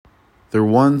There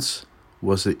once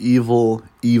was an evil,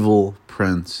 evil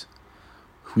prince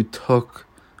who took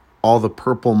all the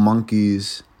purple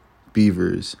monkeys,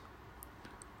 beavers.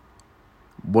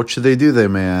 What should they do, they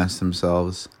may ask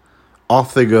themselves.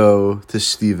 Off they go to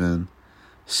Stephen.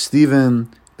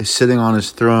 Stephen is sitting on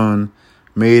his throne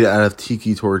made out of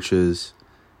tiki torches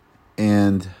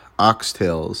and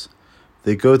oxtails.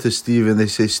 They go to Stephen. They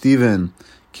say, Stephen,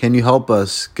 can you help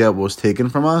us get what was taken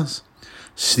from us?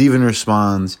 Stephen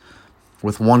responds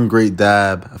with one great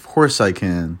dab, of course I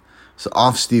can. So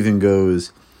off Stephen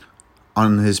goes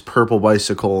on his purple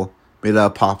bicycle made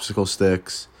out of popsicle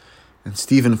sticks. And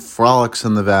Stephen frolics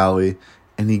in the valley,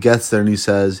 and he gets there and he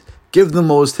says, give them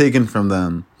what was taken from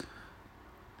them.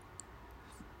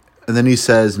 And then he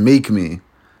says, make me.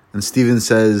 And Stephen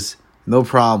says, no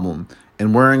problem.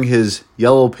 And wearing his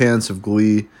yellow pants of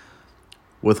glee,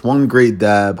 with one great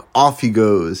dab, off he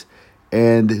goes.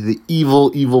 And the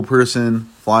evil, evil person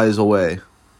flies away.